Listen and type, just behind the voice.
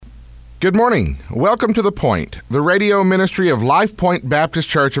Good morning. Welcome to The Point, the radio ministry of Life Point Baptist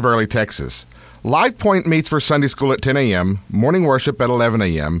Church of Early, Texas. Life Point meets for Sunday school at 10 a.m., morning worship at 11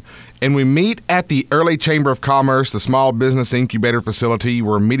 a.m., and we meet at the Early Chamber of Commerce, the small business incubator facility.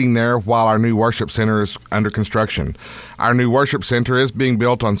 We're meeting there while our new worship center is under construction. Our new worship center is being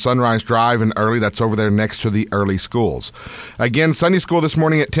built on Sunrise Drive in Early. That's over there next to the Early schools. Again, Sunday school this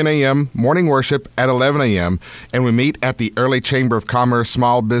morning at 10 a.m., morning worship at 11 a.m., and we meet at the Early Chamber of Commerce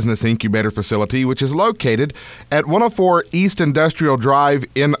small business incubator facility, which is located at 104 East Industrial Drive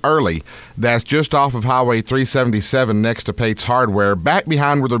in Early. That's just off of Highway 377 next to Pate's Hardware, back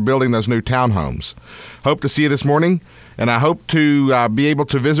behind where they're building those new townhomes. Hope to see you this morning, and I hope to be able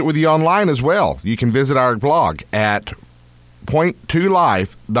to visit with you online as well. You can visit our blog at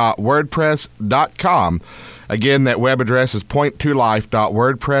point2life.wordpress.com. Again, that web address is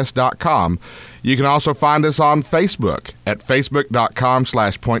point2life.wordpress.com. You can also find us on Facebook at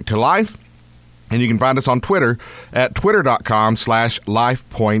facebook.com/point2life, and you can find us on Twitter at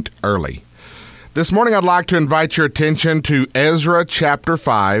twitter.com/lifepointearly. This morning, I'd like to invite your attention to Ezra chapter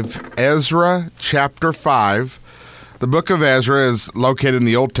 5. Ezra chapter 5. The book of Ezra is located in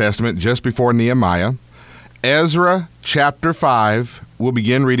the Old Testament just before Nehemiah. Ezra chapter 5, we'll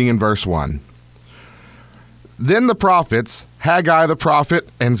begin reading in verse 1. Then the prophets, Haggai the prophet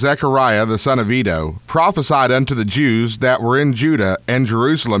and Zechariah the son of Iddo, prophesied unto the Jews that were in Judah and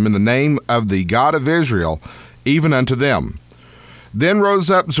Jerusalem in the name of the God of Israel, even unto them. Then rose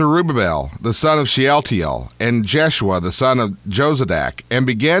up Zerubbabel, the son of Shealtiel, and Jeshua, the son of Jozadak, and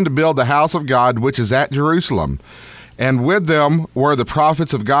began to build the house of God which is at Jerusalem. And with them were the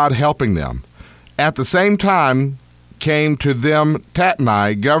prophets of God helping them. At the same time came to them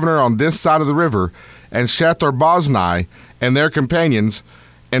Tatnai, governor on this side of the river, and Shethar-boznai, and their companions,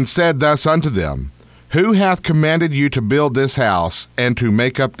 and said thus unto them, Who hath commanded you to build this house, and to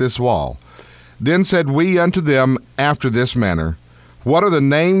make up this wall? Then said we unto them after this manner, What are the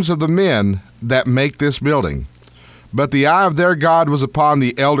names of the men that make this building? But the eye of their God was upon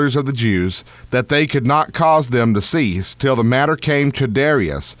the elders of the Jews, that they could not cause them to cease, till the matter came to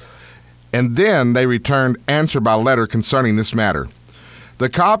Darius. And then they returned answer by letter concerning this matter. The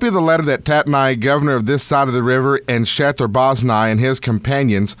copy of the letter that Tatnai, governor of this side of the river, and Shethar-boznai and his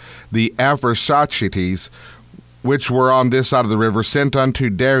companions, the Apharshachites, which were on this side of the river, sent unto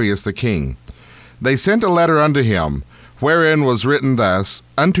Darius the king. They sent a letter unto him, wherein was written thus,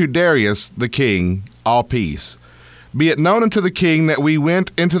 Unto Darius the king, all peace. Be it known unto the king that we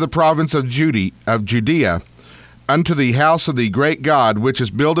went into the province of Judea, unto the house of the great God, which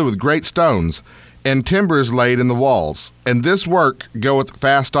is builded with great stones, and timbers laid in the walls. And this work goeth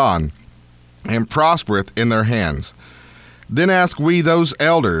fast on, and prospereth in their hands. Then asked we those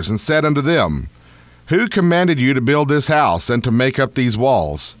elders, and said unto them, Who commanded you to build this house, and to make up these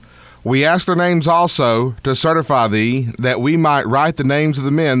walls? We asked their names also, to certify thee, that we might write the names of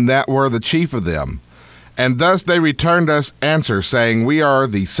the men that were the chief of them. And thus they returned us answer, saying, We are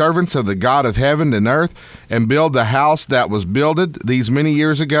the servants of the God of heaven and earth, and build the house that was builded these many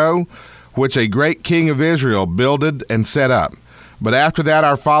years ago, which a great king of Israel builded and set up. But after that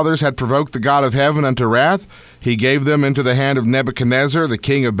our fathers had provoked the God of heaven unto wrath, he gave them into the hand of Nebuchadnezzar, the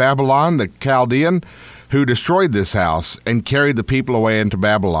king of Babylon, the Chaldean, who destroyed this house, and carried the people away into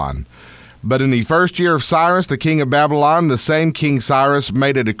Babylon. But in the first year of Cyrus, the king of Babylon, the same King Cyrus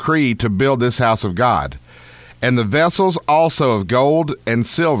made a decree to build this house of God. And the vessels also of gold and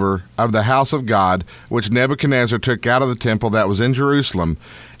silver of the house of God, which Nebuchadnezzar took out of the temple that was in Jerusalem,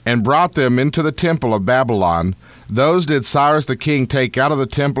 and brought them into the temple of Babylon, those did Cyrus the king take out of the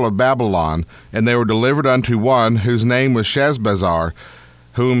temple of Babylon, and they were delivered unto one whose name was Sheshbazzar,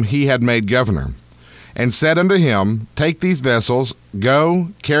 whom he had made governor. And said unto him, Take these vessels,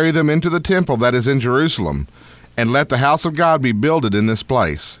 go, carry them into the temple that is in Jerusalem, and let the house of God be builded in this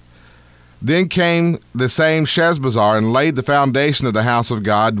place. Then came the same Sheshbazzar, and laid the foundation of the house of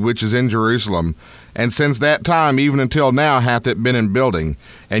God, which is in Jerusalem. And since that time even until now hath it been in building,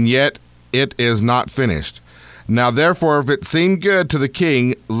 and yet it is not finished. Now therefore, if it seem good to the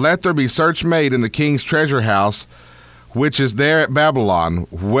king, let there be search made in the king's treasure house, which is there at Babylon,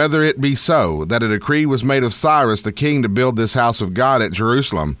 whether it be so, that a decree was made of Cyrus the king to build this house of God at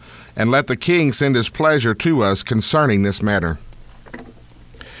Jerusalem, and let the king send his pleasure to us concerning this matter.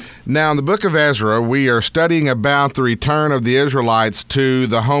 Now, in the book of Ezra, we are studying about the return of the Israelites to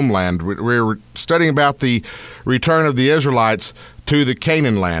the homeland. We're studying about the return of the Israelites to the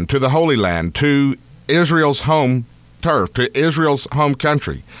Canaan land, to the Holy Land, to Israel's home turf, to Israel's home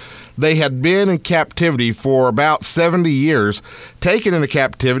country. They had been in captivity for about 70 years, taken into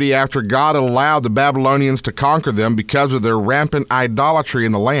captivity after God allowed the Babylonians to conquer them because of their rampant idolatry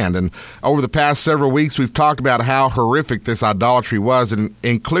in the land. And over the past several weeks, we've talked about how horrific this idolatry was, and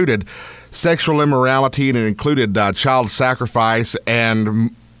included sexual immorality, and it included child sacrifice,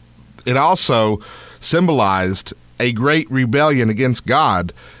 and it also symbolized a great rebellion against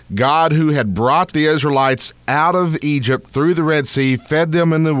God. God, who had brought the Israelites out of Egypt through the Red Sea, fed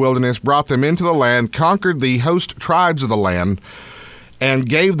them in the wilderness, brought them into the land, conquered the host tribes of the land, and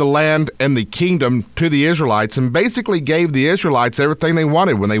gave the land and the kingdom to the Israelites, and basically gave the Israelites everything they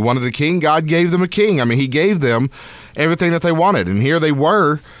wanted. When they wanted a king, God gave them a king. I mean, he gave them everything that they wanted. And here they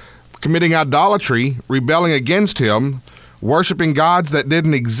were, committing idolatry, rebelling against him, worshiping gods that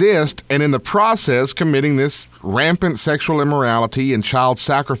didn't exist, and in the process committing this rampant sexual immorality and child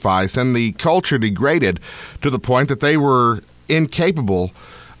sacrifice, and the culture degraded to the point that they were incapable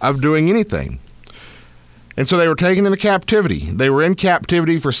of doing anything. And so they were taken into captivity. They were in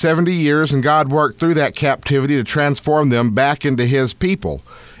captivity for 70 years, and God worked through that captivity to transform them back into his people.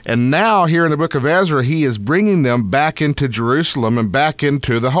 And now, here in the book of Ezra, he is bringing them back into Jerusalem and back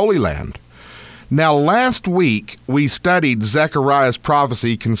into the Holy Land. Now, last week, we studied Zechariah's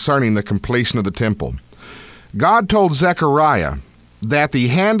prophecy concerning the completion of the temple. God told Zechariah that the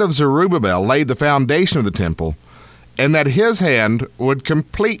hand of Zerubbabel laid the foundation of the temple, and that his hand would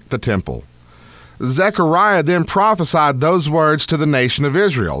complete the temple. Zechariah then prophesied those words to the nation of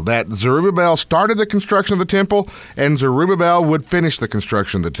Israel, that Zerubbabel started the construction of the temple, and Zerubbabel would finish the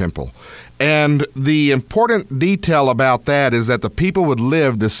construction of the temple. And the important detail about that is that the people would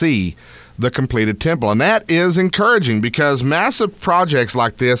live to see the completed temple. And that is encouraging, because massive projects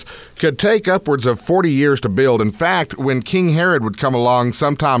like this could take upwards of 40 years to build. In fact, when King Herod would come along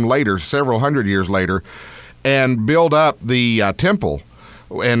sometime later, several hundred years later, and build up the temple,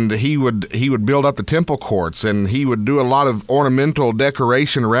 and he would build up the temple courts, and he would do a lot of ornamental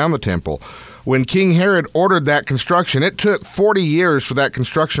decoration around the temple. When King Herod ordered that construction, it took 40 years for that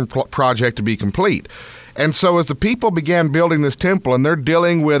construction project to be complete. And so as the people began building this temple, and they're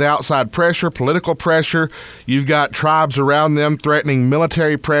dealing with outside pressure, political pressure, you've got tribes around them threatening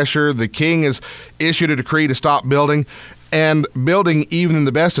military pressure, the king has issued a decree to stop building, and building, even in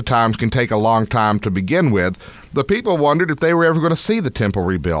the best of times, can take a long time to begin with. The people wondered if they were ever going to see the temple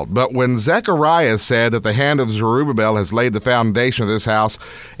rebuilt. But when Zechariah said that the hand of Zerubbabel has laid the foundation of this house,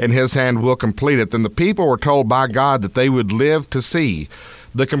 and his hand will complete it, then the people were told by God that they would live to see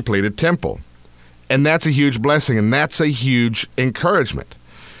the completed temple. And that's a huge blessing, and that's a huge encouragement.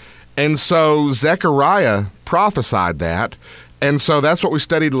 And so Zechariah prophesied that, and so that's what we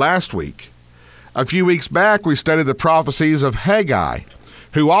studied last week. A few weeks back, we studied the prophecies of Haggai,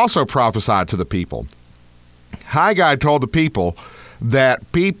 who also prophesied to the people. Haggai told the people that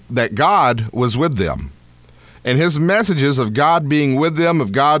God was with them, and his messages of God being with them,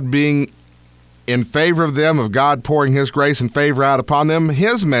 of God being in favor of them, of God pouring his grace and favor out upon them,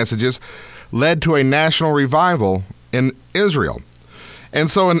 his messages led to a national revival in Israel. And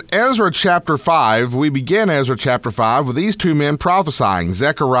so in Ezra chapter 5, we begin Ezra chapter 5 with these two men prophesying,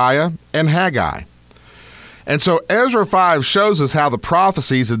 Zechariah and Haggai. And so Ezra 5 shows us how the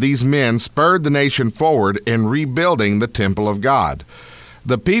prophecies of these men spurred the nation forward in rebuilding the temple of God.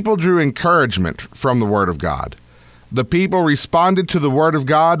 The people drew encouragement from the Word of God. The people responded to the Word of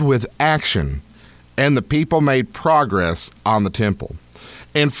God with action, and the people made progress on the temple.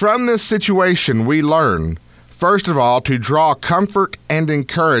 And from this situation, we learn, first of all, to draw comfort and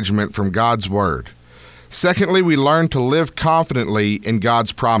encouragement from God's Word. Secondly, we learn to live confidently in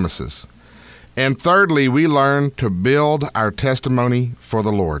God's promises. And thirdly, we learn to build our testimony for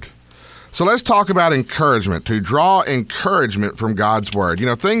the Lord. So let's talk about encouragement, to draw encouragement from God's Word. You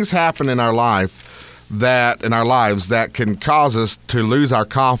know, things happen in our lives that can cause us to lose our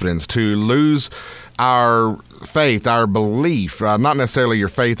confidence, to lose our faith, our belief, not necessarily your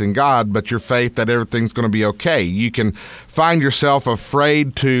faith in God, but your faith that everything's going to be okay. You can find yourself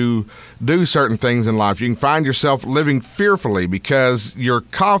afraid to do certain things in life. You can find yourself living fearfully because your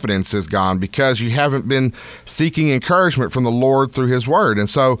confidence is gone, because you haven't been seeking encouragement from the Lord through His Word. And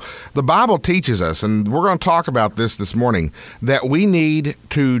so the Bible teaches us, and we're going to talk about this morning, that we need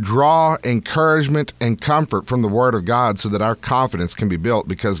to draw encouragement and comfort from the Word of God so that our confidence can be built,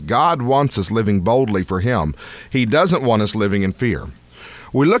 because God wants us living boldly for Him. He doesn't want us living in fear.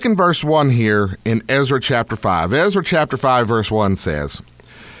 We look in verse 1 here in Ezra chapter 5. Ezra chapter 5 verse 1 says,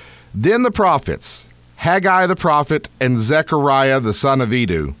 "Then the prophets, Haggai the prophet and Zechariah the son of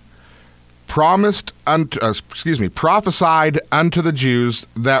Iddo, prophesied unto the Jews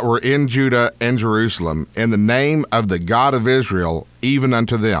that were in Judah and Jerusalem in the name of the God of Israel, even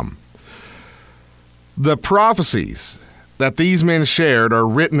unto them." The prophecies that these men shared are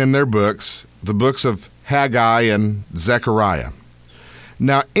written in their books, the books of Haggai and Zechariah.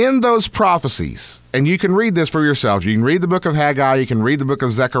 Now, in those prophecies, and you can read this for yourself, you can read the book of Haggai, you can read the book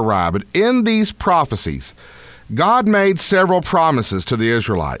of Zechariah, but in these prophecies, God made several promises to the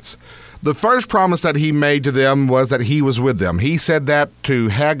Israelites. The first promise that he made to them was that he was with them. He said that to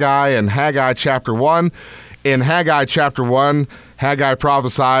Haggai in Haggai chapter 1. In Haggai chapter 1, Haggai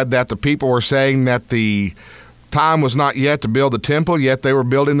prophesied that the people were saying that the time was not yet to build the temple, yet they were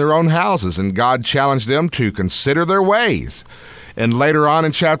building their own houses, and God challenged them to consider their ways. And later on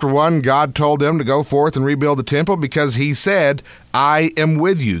in chapter 1, God told them to go forth and rebuild the temple because he said, I am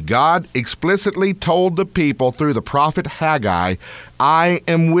with you. God explicitly told the people through the prophet Haggai, I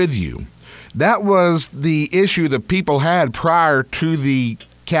am with you. That was the issue that people had prior to the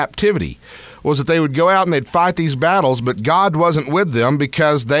captivity, was that they would go out and they'd fight these battles, but God wasn't with them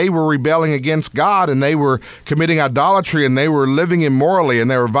because they were rebelling against God and they were committing idolatry and they were living immorally and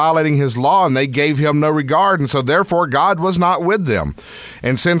they were violating his law and they gave him no regard, and so therefore God was not with them.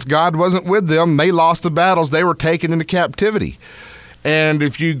 And since God wasn't with them, they lost the battles. They were taken into captivity. And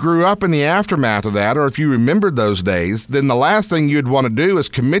if you grew up in the aftermath of that, or if you remembered those days, then the last thing you'd want to do is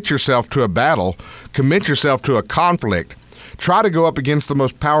commit yourself to a battle, commit yourself to a conflict. Try to go up against the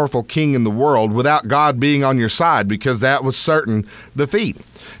most powerful king in the world without God being on your side, because that was certain defeat.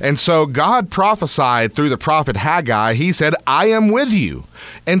 And so God prophesied through the prophet Haggai. He said, I am with you.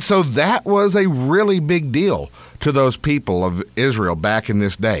 And so that was a really big deal to those people of Israel back in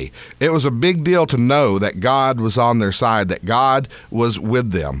this day. It was a big deal to know that God was on their side, that God was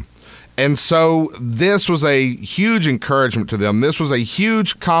with them. And so this was a huge encouragement to them. This was a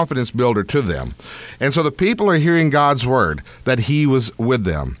huge confidence builder to them. And so the people are hearing God's word, that he was with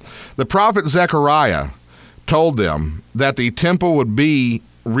them. The prophet Zechariah told them that the temple would be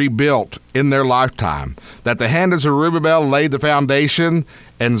rebuilt in their lifetime, that the hand of Zerubbabel laid the foundation,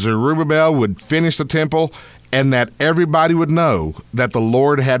 and Zerubbabel would finish the temple, and that everybody would know that the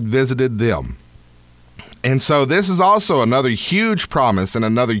Lord had visited them. And so this is also another huge promise and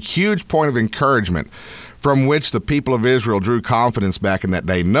another huge point of encouragement from which the people of Israel drew confidence back in that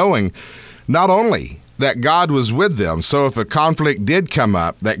day, knowing not only that God was with them, so if a conflict did come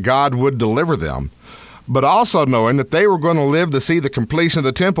up, that God would deliver them, but also knowing that they were going to live to see the completion of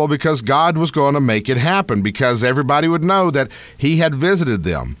the temple because God was going to make it happen, because everybody would know that he had visited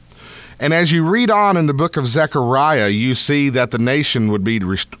them. And as you read on in the book of Zechariah, you see that the nation would be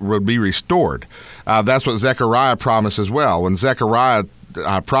restored. That's what Zechariah promised as well. When Zechariah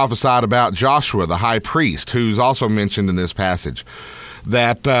prophesied about Joshua, the high priest, who's also mentioned in this passage,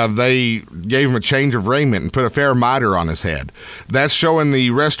 that they gave him a change of raiment and put a fair mitre on his head. That's showing the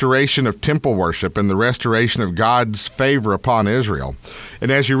restoration of temple worship and the restoration of God's favor upon Israel.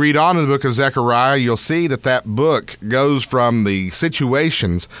 And as you read on in the book of Zechariah, you'll see that that book goes from the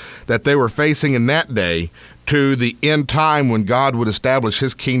situations that they were facing in that day to the end time when God would establish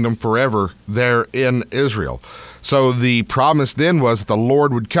his kingdom forever there in Israel. So the promise then was that the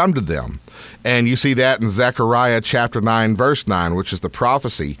Lord would come to them. And you see that in Zechariah chapter 9, verse 9, which is the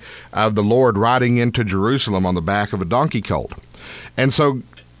prophecy of the Lord riding into Jerusalem on the back of a donkey colt. And so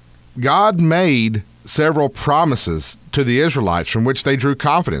God made several promises to the Israelites from which they drew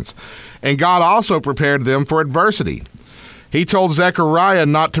confidence. And God also prepared them for adversity. He told Zechariah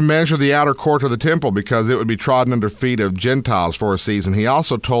not to measure the outer court of the temple because it would be trodden under feet of Gentiles for a season. He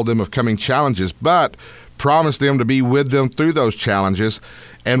also told them of coming challenges, but promised them to be with them through those challenges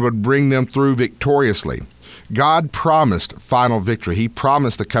and would bring them through victoriously. God promised final victory. He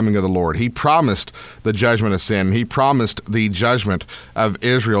promised the coming of the Lord. He promised the judgment of sin. He promised the judgment of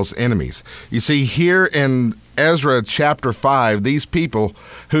Israel's enemies. You see, here in Ezra chapter 5, these people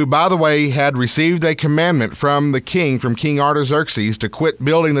who, by the way, had received a commandment from the king, from King Artaxerxes, to quit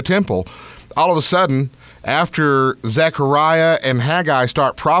building the temple, all of a sudden, after Zechariah and Haggai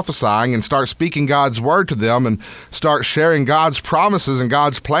start prophesying and start speaking God's word to them and start sharing God's promises and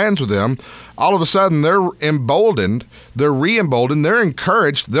God's plans with them, all of a sudden they're emboldened, they're re-emboldened, they're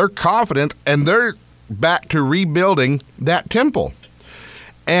encouraged, they're confident, and they're back to rebuilding that temple.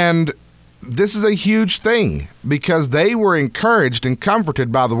 And this is a huge thing because they were encouraged and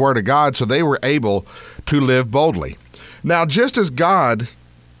comforted by the word of God, so they were able to live boldly. Now, just as God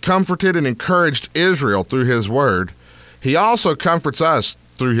comforted and encouraged Israel through his word, he also comforts us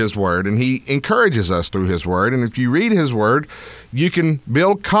through his word, and he encourages us through his word. And if you read his word, you can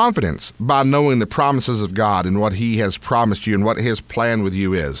build confidence by knowing the promises of God and what he has promised you and what his plan with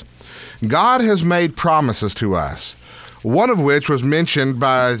you is. God has made promises to us, one of which was mentioned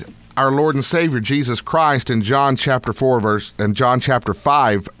by our Lord and Savior Jesus Christ in John chapter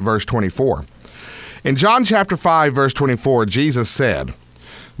 5, verse 24. In John chapter 5, verse 24, Jesus said,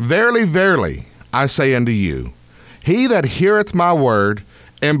 "Verily, verily, I say unto you, he that heareth my word,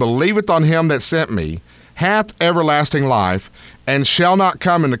 and believeth on him that sent me, hath everlasting life, and shall not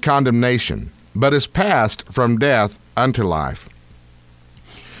come into condemnation, but is passed from death unto life."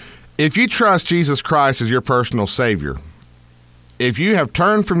 If you trust Jesus Christ as your personal Savior, if you have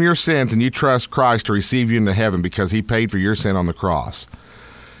turned from your sins and you trust Christ to receive you into heaven because he paid for your sin on the cross,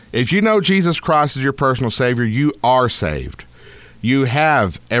 if you know Jesus Christ as your personal Savior, you are saved. You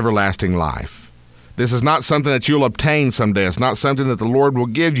have everlasting life. This is not something that you'll obtain someday. It's not something that the Lord will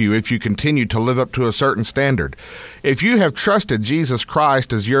give you if you continue to live up to a certain standard. If you have trusted Jesus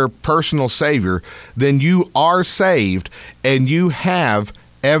Christ as your personal Savior, then you are saved and you have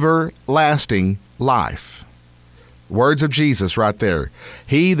everlasting life. Words of Jesus right there.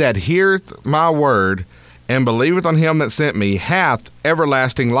 He that heareth my word and believeth on him that sent me hath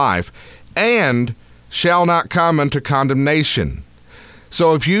everlasting life, and shall not come unto condemnation.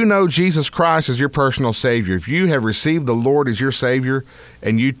 So if you know Jesus Christ as your personal Savior, if you have received the Lord as your Savior,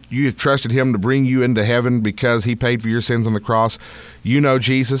 and you have trusted him to bring you into heaven because he paid for your sins on the cross, you know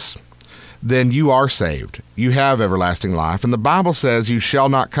Jesus, then you are saved. You have everlasting life. And the Bible says you shall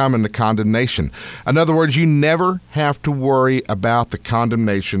not come into condemnation. In other words, you never have to worry about the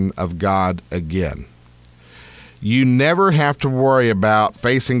condemnation of God again. You never have to worry about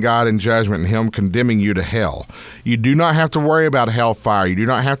facing God in judgment and him condemning you to hell. You do not have to worry about hellfire. You do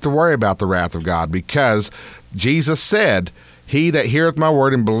not have to worry about the wrath of God, because Jesus said, "He that heareth my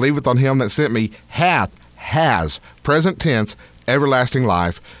word and believeth on him that sent me has, present tense, everlasting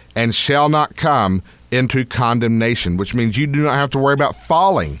life, and shall not come into condemnation," which means you do not have to worry about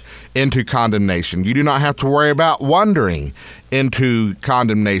falling into condemnation. You do not have to worry about wandering into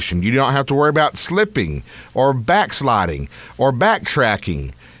condemnation. You do not have to worry about slipping or backsliding or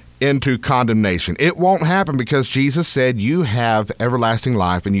backtracking into condemnation. It won't happen, because Jesus said you have everlasting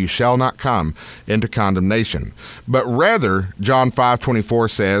life and you shall not come into condemnation. But rather, John 5:24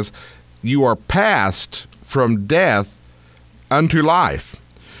 says, you are passed from death unto life.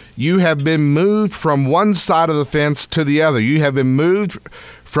 You have been moved from one side of the fence to the other. You have been moved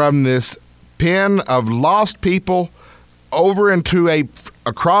from this pen of lost people over into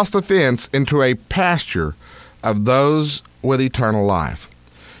across the fence into a pasture of those with eternal life.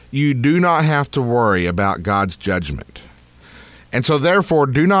 You do not have to worry about God's judgment. And so therefore,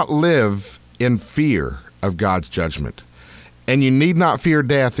 do not live in fear of God's judgment. And you need not fear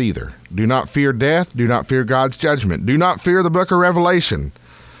death either. Do not fear death. Do not fear God's judgment. Do not fear the book of Revelation.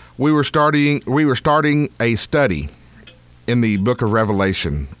 We were starting a study in the book of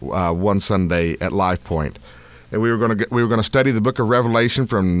Revelation one Sunday at Life Point, and we were going to study the book of Revelation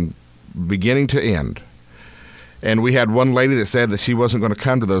from beginning to end. And we had one lady that said that she wasn't going to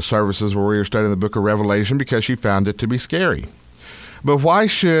come to those services where we were studying the book of Revelation because she found it to be scary. But why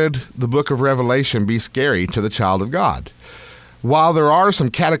should the book of Revelation be scary to the child of God? While there are some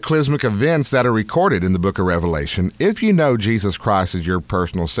cataclysmic events that are recorded in the book of Revelation, if you know Jesus Christ as your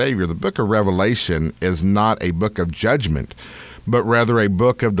personal Savior, the book of Revelation is not a book of judgment, but rather a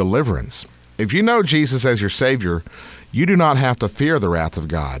book of deliverance. If you know Jesus as your Savior, you do not have to fear the wrath of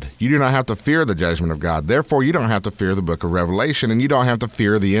God. You do not have to fear the judgment of God. Therefore, you don't have to fear the book of Revelation, and you don't have to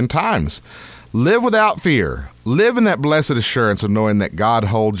fear the end times. Live without fear. Live in that blessed assurance of knowing that God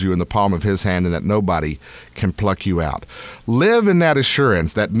holds you in the palm of his hand and that nobody can pluck you out. Live in that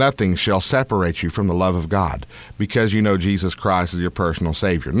assurance that nothing shall separate you from the love of God, because you know Jesus Christ is your personal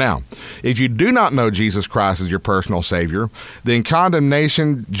Savior. Now, if you do not know Jesus Christ as your personal Savior, then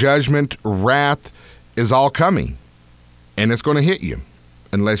condemnation, judgment, wrath is all coming, and it's going to hit you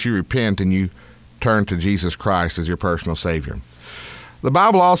unless you repent and you turn to Jesus Christ as your personal Savior. The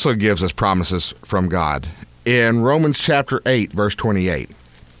Bible also gives us promises from God. In Romans chapter 8, verse 28,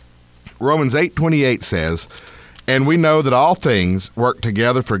 Romans 8:28 says, "And we know that all things work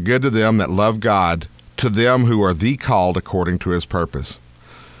together for good to them that love God, to them who are the called according to his purpose."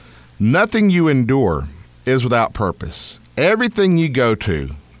 Nothing you endure is without purpose. Everything you go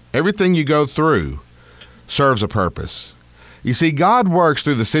through, serves a purpose. You see, God works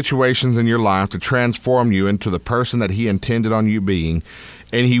through the situations in your life to transform you into the person that he intended on you being,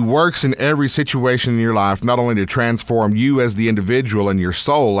 and he works in every situation in your life not only to transform you as the individual and your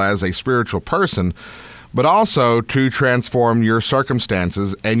soul as a spiritual person, but also to transform your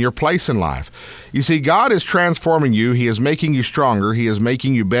circumstances and your place in life. You see, God is transforming you. He is making you stronger. He is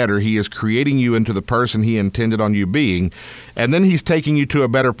making you better. He is creating you into the person he intended on you being. And then he's taking you to a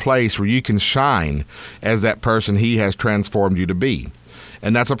better place where you can shine as that person he has transformed you to be.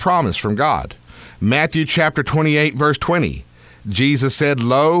 And that's a promise from God. Matthew chapter 28, verse 20. Jesus said,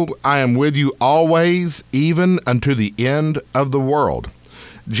 "Lo, I am with you always, even unto the end of the world."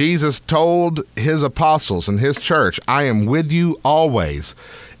 Jesus told his apostles and his church, "I am with you always."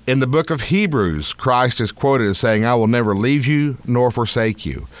 In the book of Hebrews, Christ is quoted as saying, "I will never leave you nor forsake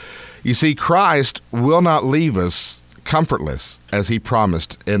you." You see, Christ will not leave us comfortless, as he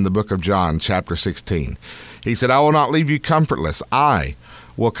promised in the book of John, chapter 16. He said, "I will not leave you comfortless. I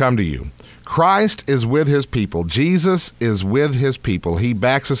will come to you." Christ is with his people. Jesus is with his people. He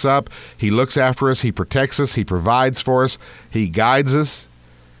backs us up. He looks after us. He protects us. He provides for us. He guides us.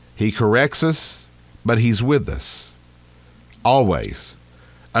 He corrects us. But he's with us always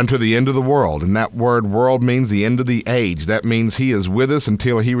unto the end of the world. And that word world means the end of the age. That means he is with us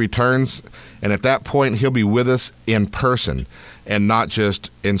until he returns. And at that point, he'll be with us in person and not just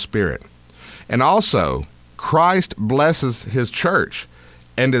in spirit. And also, Christ blesses his church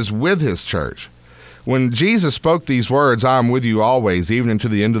and is with his church. When Jesus spoke these words, "I am with you always, even unto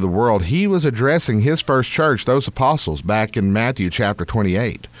the end of the world," he was addressing his first church, those apostles, back in Matthew chapter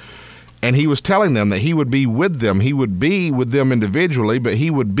 28. And he was telling them that he would be with them. He would be with them individually, but he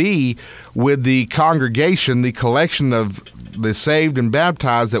would be with the congregation, the collection of the saved and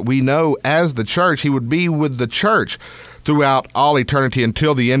baptized that we know as the church. He would be with the church throughout all eternity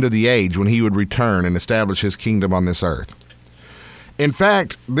until the end of the age, when he would return and establish his kingdom on this earth. In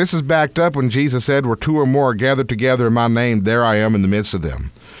fact, this is backed up when Jesus said, "Where two or more are gathered together in my name, there I am in the midst of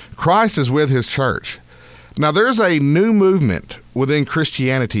them." Christ is with his church. Now, there's a new movement within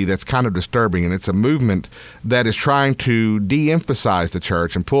Christianity that's kind of disturbing, and it's a movement that is trying to de-emphasize the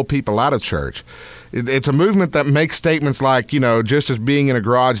church and pull people out of church. It's a movement that makes statements like, just as being in a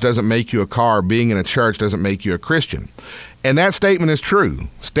garage doesn't make you a car, being in a church doesn't make you a Christian. And that statement is true.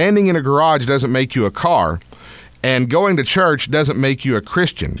 Standing in a garage doesn't make you a car, and going to church doesn't make you a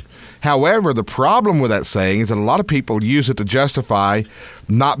Christian. However, the problem with that saying is that a lot of people use it to justify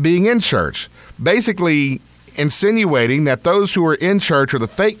not being in church, basically insinuating that those who are in church are the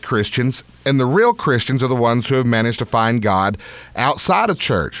fake Christians and the real Christians are the ones who have managed to find God outside of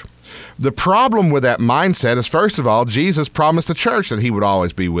church. The problem with that mindset is, first of all, Jesus promised the church that he would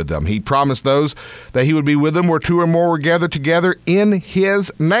always be with them. He promised those that he would be with them where two or more were gathered together in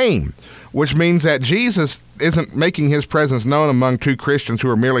his name, which means that Jesus isn't making his presence known among two Christians who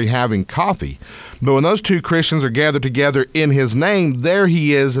are merely having coffee. But when those two Christians are gathered together in his name, there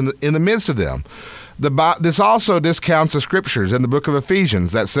he is in the midst of them. This also discounts the scriptures in the book of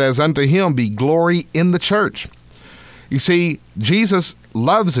Ephesians that says, "Unto him be glory in the church." You see, Jesus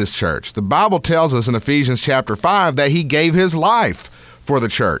loves his church. The Bible tells us in Ephesians chapter 5 that he gave his life for the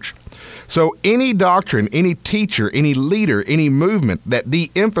church. So any doctrine, any teacher, any leader, any movement that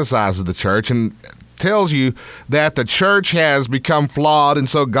de-emphasizes the church and tells you that the church has become flawed and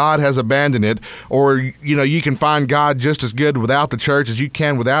so God has abandoned it, or you can find God just as good without the church as you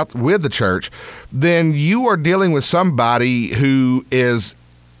can with the church, then you are dealing with somebody who is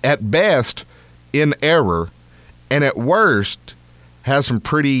at best in error and at worst has some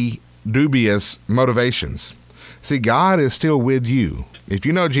pretty dubious motivations. See, God is still with you. If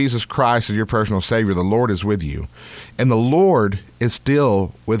you know Jesus Christ as your personal Savior, the Lord is with you, and the Lord is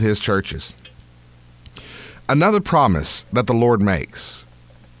still with his churches. Another promise that the Lord makes,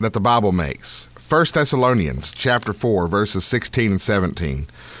 that the Bible makes, 1 Thessalonians chapter 4, verses 16 and 17,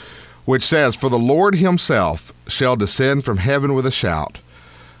 which says, "For the Lord himself shall descend from heaven with a shout,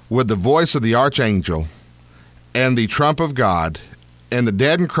 with the voice of the archangel, and the trump of God, and the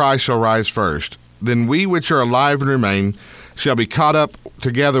dead in Christ shall rise first. Then we which are alive and remain shall be caught up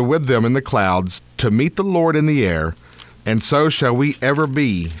together with them in the clouds to meet the Lord in the air, and so shall we ever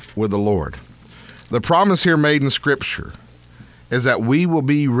be with the Lord." The promise here made in Scripture is that we will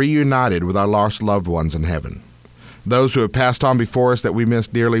be reunited with our lost loved ones in heaven. Those who have passed on before us that we miss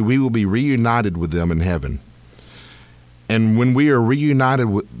dearly, we will be reunited with them in heaven. And when we are reunited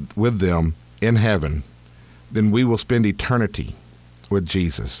with them in heaven, then we will spend eternity with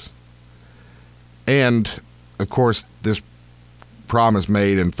Jesus. And, of course, this promise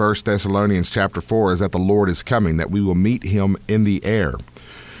made in 1 Thessalonians chapter 4 is that the Lord is coming, that we will meet him in the air.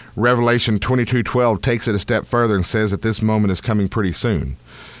 Revelation 22:12 takes it a step further and says that this moment is coming pretty soon.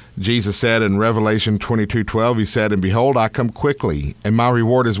 Jesus said in Revelation 22:12, he said, "And behold, I come quickly, and my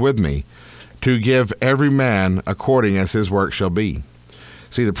reward is with me, to give every man according as his work shall be."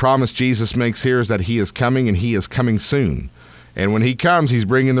 See, the promise Jesus makes here is that he is coming, and he is coming soon. And when he comes, he's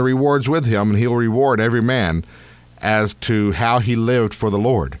bringing the rewards with him, and he'll reward every man as to how he lived for the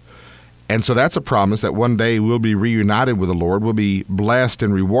Lord. And so that's a promise that one day we'll be reunited with the Lord. We'll be blessed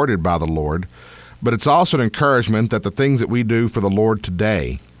and rewarded by the Lord. But it's also an encouragement that the things that we do for the Lord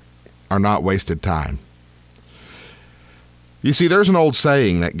today are not wasted time. You see, there's an old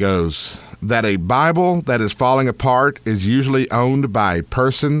saying that goes that a Bible that is falling apart is usually owned by a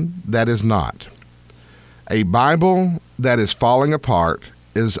person that is not. A Bible that is falling apart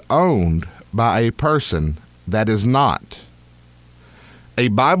is owned by a person that is not. A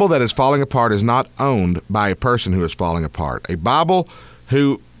Bible that is falling apart is not owned by a person who is falling apart. A Bible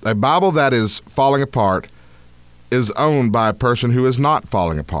that is falling apart is owned by a person who is not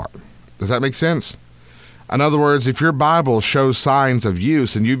falling apart. Does that make sense? In other words, if your Bible shows signs of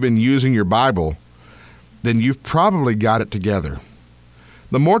use and you've been using your Bible, then you've probably got it together.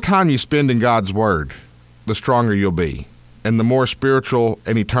 The more time you spend in God's Word, the stronger you'll be, and the more spiritual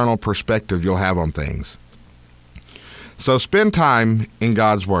and eternal perspective you'll have on things. So spend time in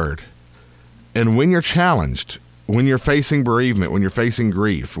God's Word. And when you're challenged, when you're facing bereavement, when you're facing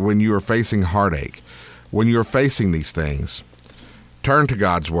grief, when you are facing heartache, when you're facing these things, turn to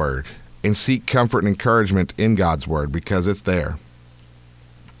God's Word and seek comfort and encouragement in God's Word, because it's there.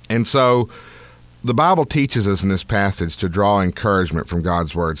 And so the Bible teaches us in this passage to draw encouragement from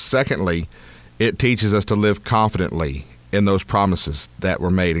God's Word. Secondly, it teaches us to live confidently in those promises that were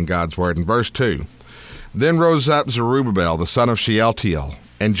made in God's Word. In verse 2, then rose up Zerubbabel, the son of Shealtiel,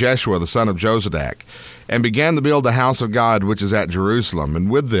 and Jeshua, the son of Jozadak, and began to build the house of God which is at Jerusalem, and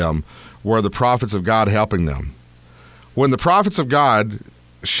with them were the prophets of God helping them. When the prophets of God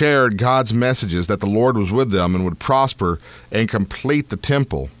shared God's messages that the Lord was with them and would prosper and complete the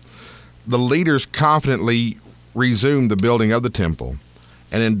temple, the leaders confidently resumed the building of the temple.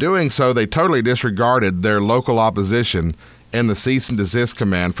 And in doing so, they totally disregarded their local opposition and the cease and desist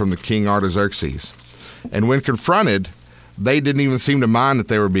command from the king Artaxerxes. And when confronted, they didn't even seem to mind that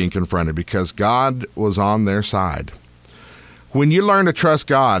they were being confronted, because God was on their side. When you learn to trust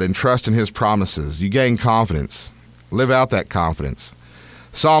God and trust in His promises, you gain confidence. Live out that confidence.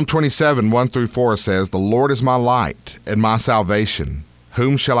 Psalm 27, 1-4 says, the Lord is my light and my salvation.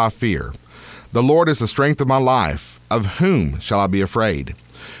 Whom shall I fear? The Lord is the strength of my life. Of whom shall I be afraid?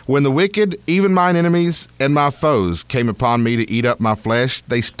 When the wicked, even mine enemies and my foes, came upon me to eat up my flesh,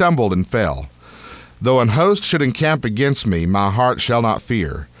 they stumbled and fell. Though an host should encamp against me, my heart shall not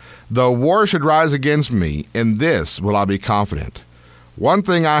fear. Though war should rise against me, in this will I be confident. One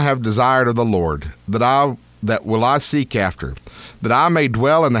thing I have desired of the Lord, that will I seek after, that I may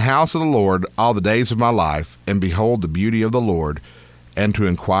dwell in the house of the Lord all the days of my life, and behold the beauty of the Lord, and to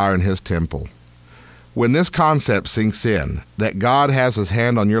inquire in His temple. When this concept sinks in, that God has His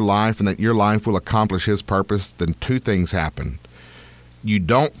hand on your life and that your life will accomplish His purpose, then two things happen. You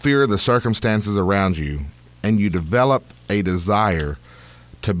don't fear the circumstances around you, and you develop a desire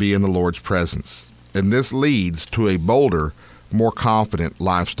to be in the Lord's presence. And this leads to a bolder, more confident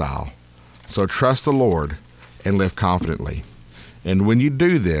lifestyle. So trust the Lord and live confidently. And when you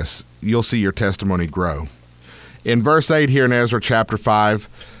do this, you'll see your testimony grow. In verse 8 here in Ezra chapter 5,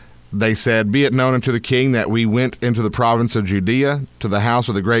 they said, be it known unto the king that we went into the province of Judea to the house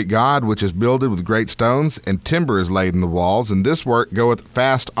of the great God, which is builded with great stones, and timber is laid in the walls, and this work goeth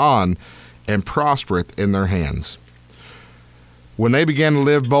fast on, and prospereth in their hands. When they began to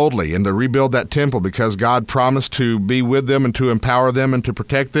live boldly and to rebuild that temple, because God promised to be with them and to empower them and to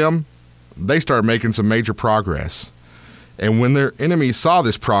protect them, they started making some major progress. And when their enemies saw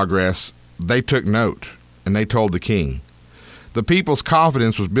this progress, they took note, and they told the king. The people's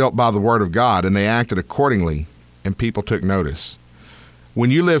confidence was built by the word of God, and they acted accordingly, and people took notice.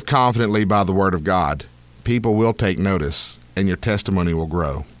 When you live confidently by the word of God, people will take notice, and your testimony will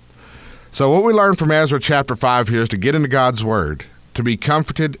grow. So what we learned from Ezra chapter 5 here is to get into God's word, to be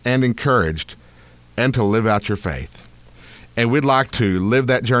comforted and encouraged, and to live out your faith. And we'd like to live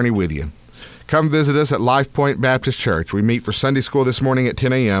that journey with you. Come visit us at Life Point Baptist Church. We meet for Sunday school this morning at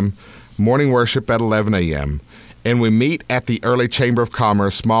 10 a.m., morning worship at 11 a.m., and we meet at the Early Chamber of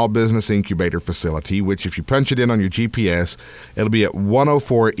Commerce Small Business Incubator Facility, which if you punch it in on your GPS, it'll be at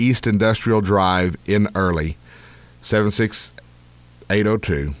 104 East Industrial Drive in Early,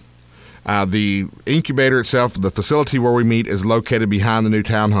 76802. The incubator itself, the facility where we meet, is located behind the new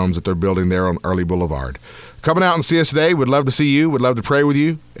townhomes that they're building there on Early Boulevard. Coming out and see us today. We'd love to see you. We'd love to pray with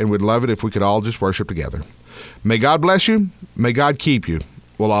you. And we'd love it if we could all just worship together. May God bless you. May God keep you.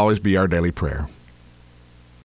 Will always be our daily prayer.